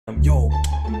Yo,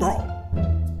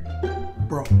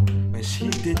 bro, when she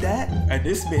did that, and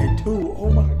this man too, oh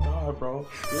my god, bro.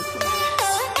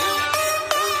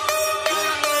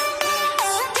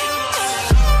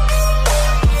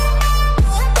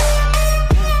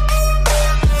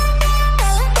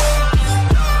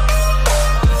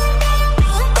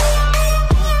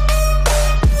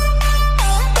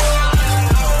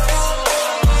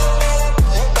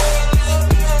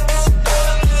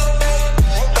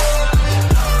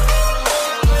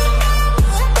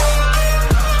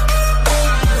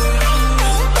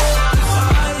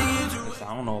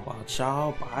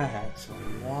 Y'all, but I had to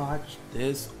watch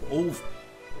this over.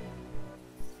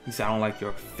 He said, I don't like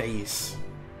your face.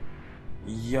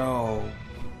 Yo.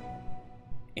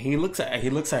 And he looks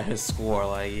at his score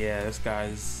like, yeah, this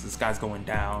guy's going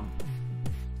down.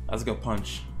 That's a good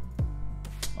punch.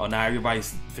 Oh, now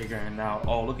everybody's figuring out,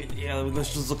 oh,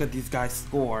 let's just look at these guys'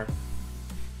 score.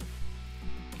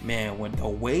 Man, when the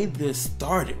way this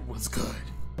started was good.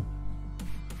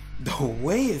 The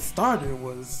way it started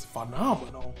was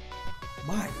phenomenal.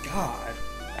 My god,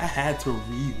 I had to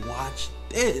re-watch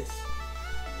this.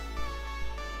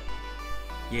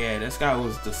 Yeah, this guy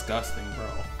was disgusting, bro.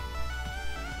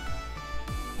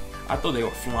 I thought they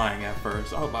were flying at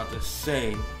first. I was about to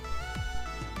say.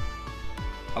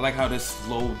 I like how this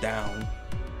slowed down.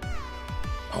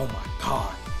 Oh my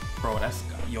god. Bro,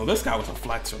 this guy was a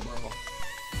flexer,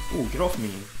 bro. Ooh, get off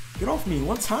me. Get off me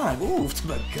one time. Ooh, to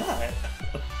the gut.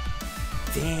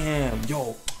 Damn,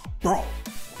 yo, bro,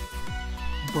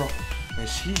 and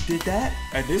she did that,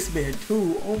 and this man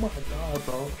too, oh my god,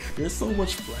 bro, there's so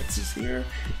much flexes here,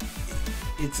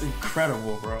 it's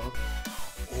incredible, bro,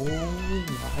 oh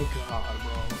my god,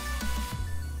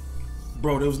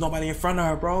 bro, there was nobody in front of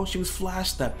her, bro, she was flash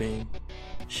stepping,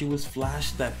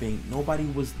 nobody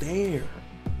was there,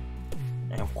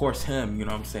 and of course him, you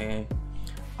know what I'm saying,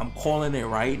 I'm calling it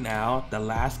right now, the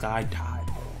last guy died.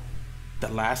 The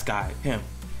last guy, him,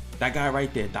 that guy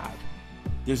right there died.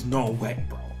 There's no way,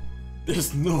 bro.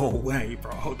 There's no way,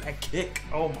 bro. That kick,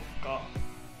 oh my god.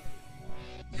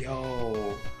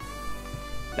 Yo,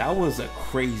 that was a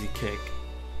crazy kick.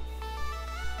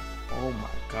 Oh my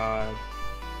god.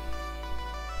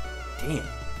 Damn.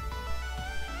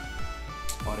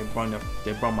 Oh,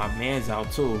 they brought my mans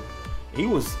out too. He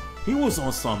was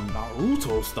on some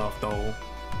Naruto stuff though.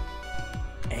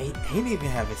 And he didn't even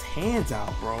have his hands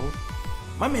out, bro.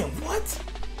 My man, what?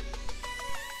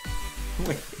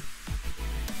 Wait.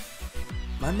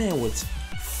 My man was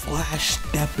flash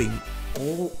stepping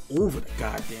all over the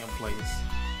goddamn place.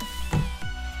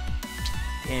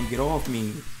 Damn, get off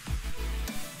me.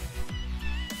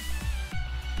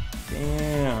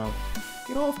 Damn.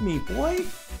 Get off me, boy.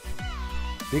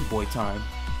 Big boy time.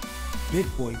 Big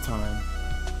boy time.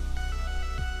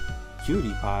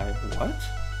 Cutie pie. What?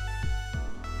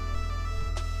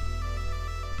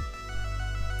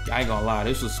 I ain't gonna lie,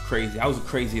 this was crazy. That was a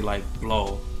crazy like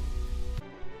blow.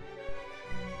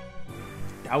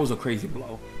 That was a crazy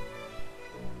blow.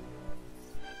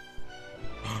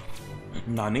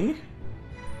 Nani?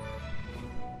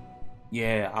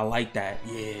 Yeah, I like that.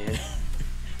 Yeah.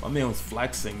 My man was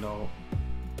flexing though.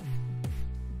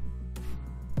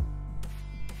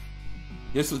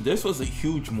 This was a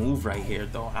huge move right here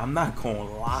though. I'm not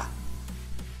gonna lie.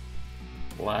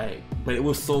 Like, but it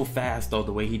was so fast though,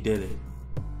 the way he did it.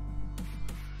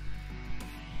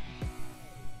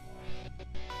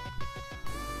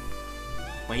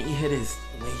 When he hit his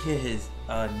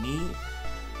knee,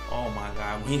 oh my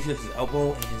god, when he hit his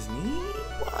elbow and his knee,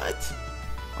 what?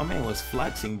 My man was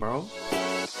flexing, bro.